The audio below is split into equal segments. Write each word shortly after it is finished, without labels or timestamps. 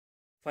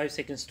5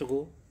 seconds to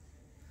go.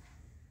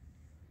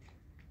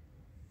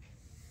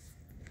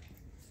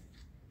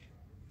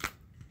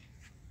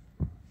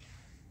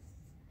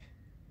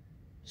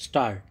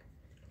 Start.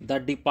 The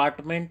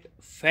department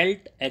felt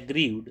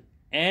aggrieved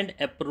and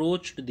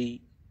approached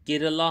the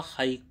Kerala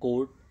High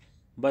Court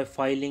by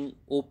filing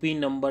OP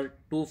number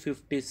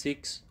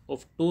 256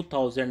 of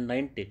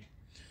 2019.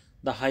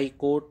 The High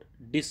Court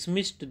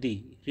dismissed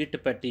the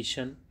writ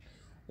petition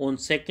on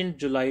 2nd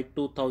July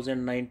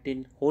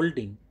 2019,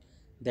 holding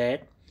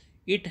that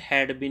it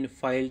had been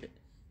filed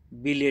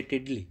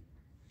belatedly.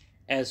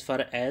 As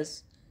far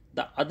as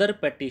the other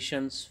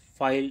petitions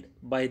filed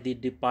by the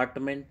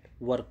department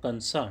were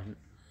concerned,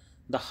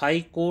 the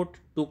High Court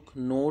took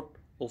note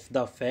of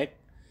the fact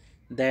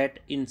that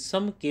in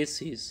some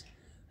cases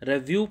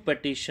review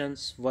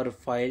petitions were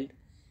filed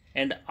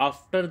and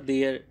after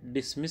their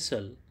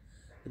dismissal,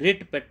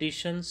 writ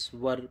petitions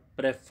were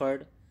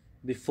preferred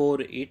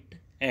before it,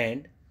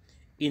 and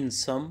in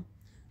some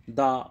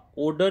the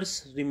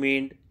orders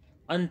remained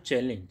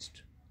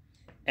unchallenged.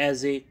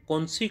 As a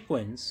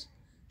consequence,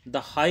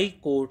 the High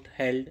Court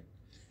held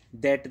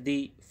that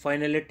the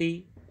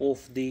finality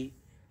of the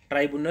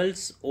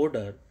tribunal's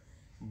order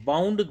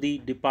bound the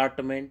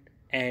department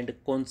and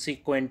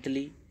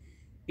consequently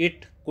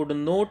it could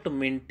not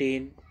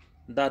maintain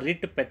the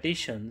writ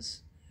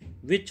petitions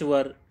which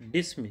were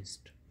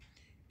dismissed.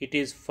 It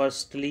is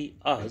firstly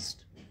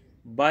asked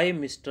by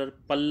Mr.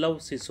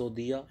 Pallav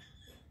Sisodia,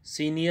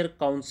 Senior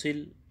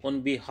Counsel,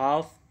 on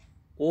behalf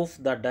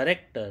of the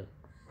Director,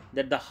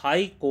 that the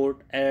High Court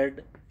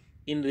erred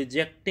in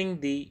rejecting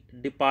the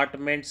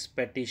department's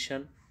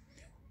petition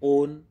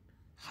on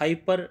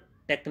hyper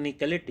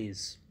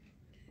technicalities.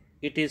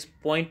 It is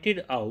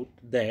pointed out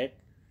that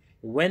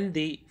when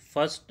the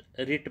first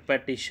writ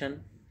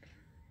petition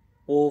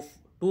of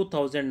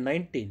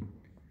 2019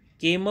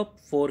 came up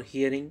for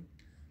hearing,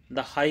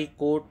 the High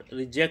Court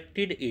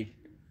rejected it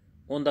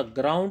on the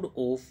ground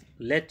of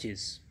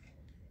laches.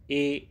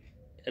 A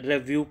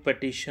review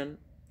petition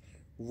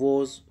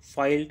was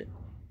filed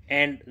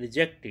and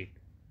rejected.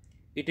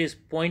 It is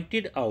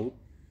pointed out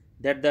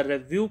that the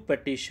review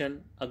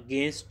petition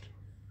against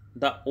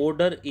the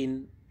order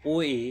in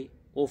OA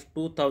of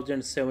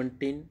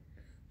 2017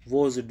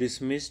 was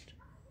dismissed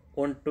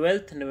on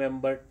 12th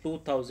November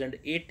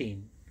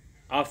 2018,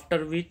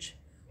 after which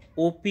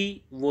OP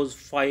was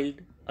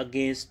filed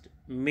against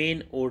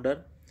main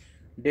order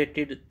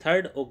dated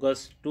 3rd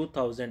August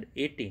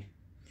 2018.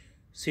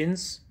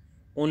 Since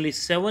only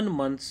 7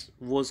 months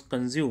was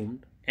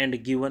consumed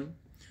and given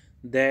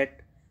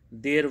that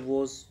there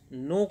was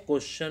no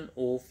question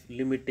of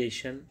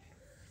limitation,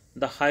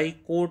 the High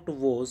Court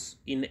was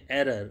in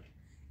error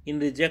in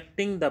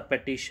rejecting the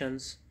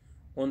petitions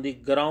on the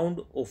ground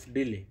of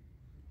delay.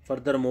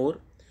 Furthermore,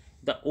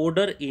 the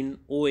order in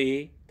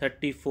OA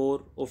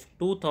 34 of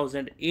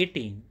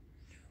 2018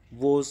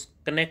 was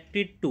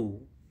connected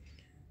to,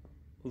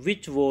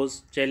 which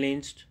was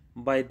challenged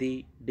by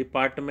the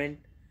department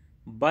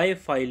by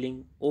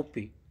filing OP.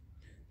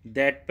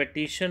 That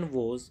petition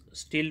was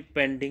still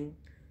pending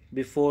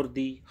before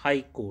the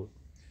High Court.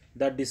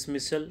 The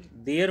dismissal,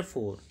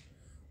 therefore,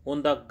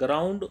 on the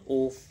ground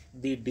of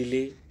the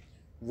delay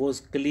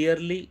was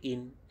clearly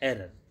in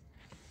error.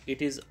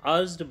 It is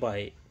urged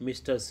by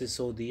Mr.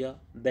 Sisodia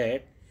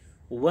that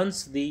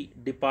once the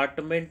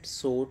department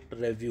sought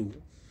review,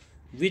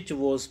 which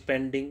was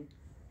pending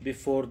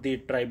before the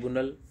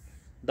tribunal,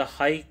 the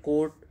High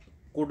Court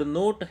could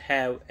not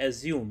have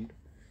assumed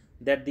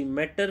that the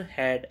matter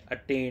had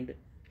attained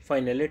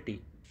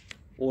finality.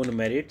 On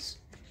merits,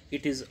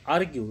 it is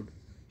argued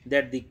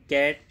that the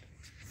CAT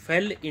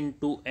fell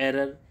into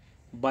error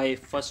by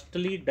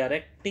firstly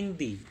directing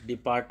the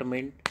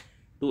department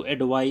to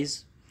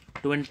advise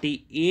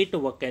 28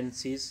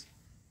 vacancies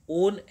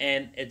on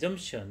an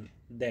assumption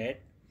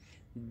that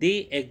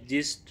they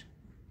exist,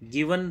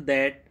 given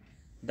that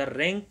the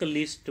rank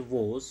list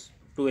was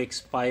to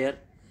expire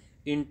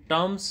in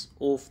terms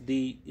of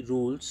the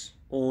rules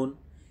on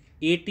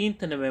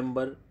 18th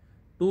November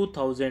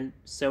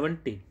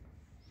 2017.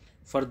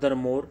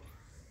 Furthermore,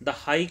 the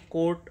High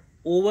Court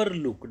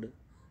overlooked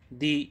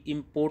the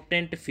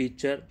important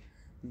feature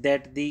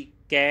that the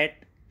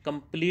CAT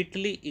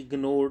completely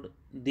ignored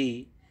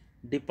the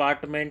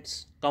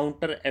department's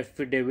counter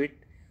affidavit,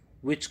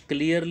 which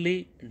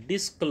clearly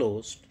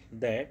disclosed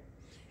that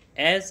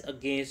as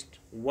against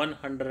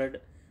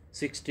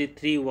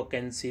 163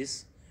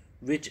 vacancies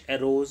which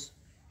arose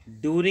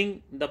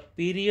during the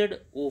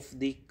period of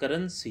the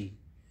currency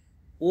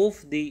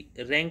of the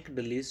ranked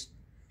list,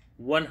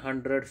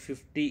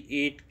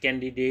 158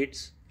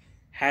 candidates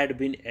had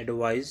been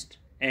advised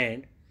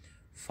and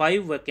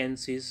 5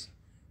 vacancies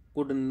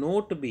could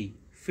not be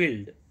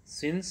filled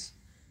since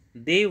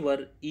they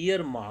were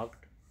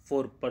earmarked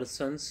for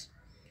persons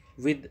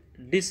with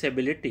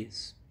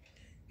disabilities.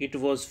 It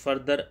was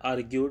further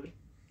argued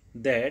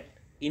that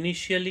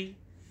initially,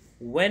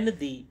 when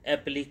the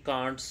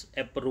applicants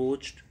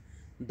approached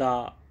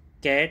the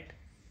CAT,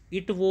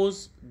 it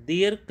was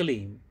their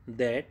claim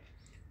that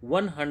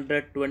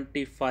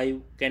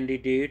 125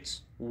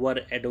 candidates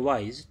were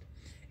advised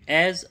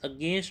as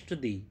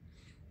against the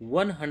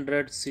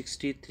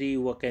 163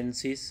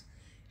 vacancies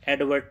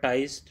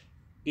advertised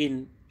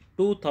in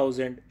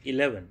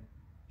 2011.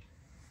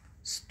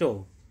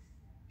 So,